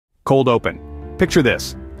Cold open. Picture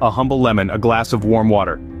this: a humble lemon, a glass of warm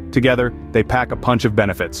water. Together, they pack a punch of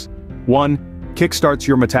benefits. 1. Kickstarts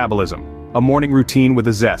your metabolism. A morning routine with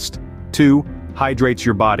a zest. 2. Hydrates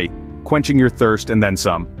your body, quenching your thirst and then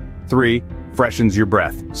some. 3. Freshens your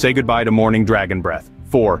breath. Say goodbye to morning dragon breath.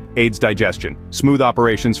 4. Aids digestion. Smooth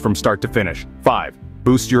operations from start to finish. 5.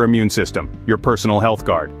 Boosts your immune system, your personal health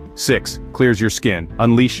guard. 6. Clears your skin,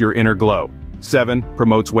 unleash your inner glow. 7.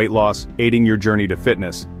 Promotes weight loss, aiding your journey to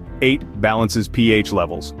fitness. 8. Balances pH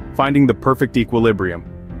levels, finding the perfect equilibrium.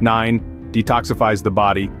 9. Detoxifies the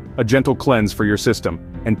body, a gentle cleanse for your system.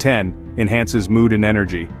 And 10. Enhances mood and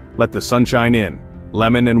energy. Let the sunshine in.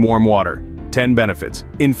 Lemon and warm water. 10 benefits,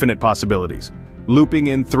 infinite possibilities. Looping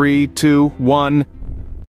in 3, 2, 1.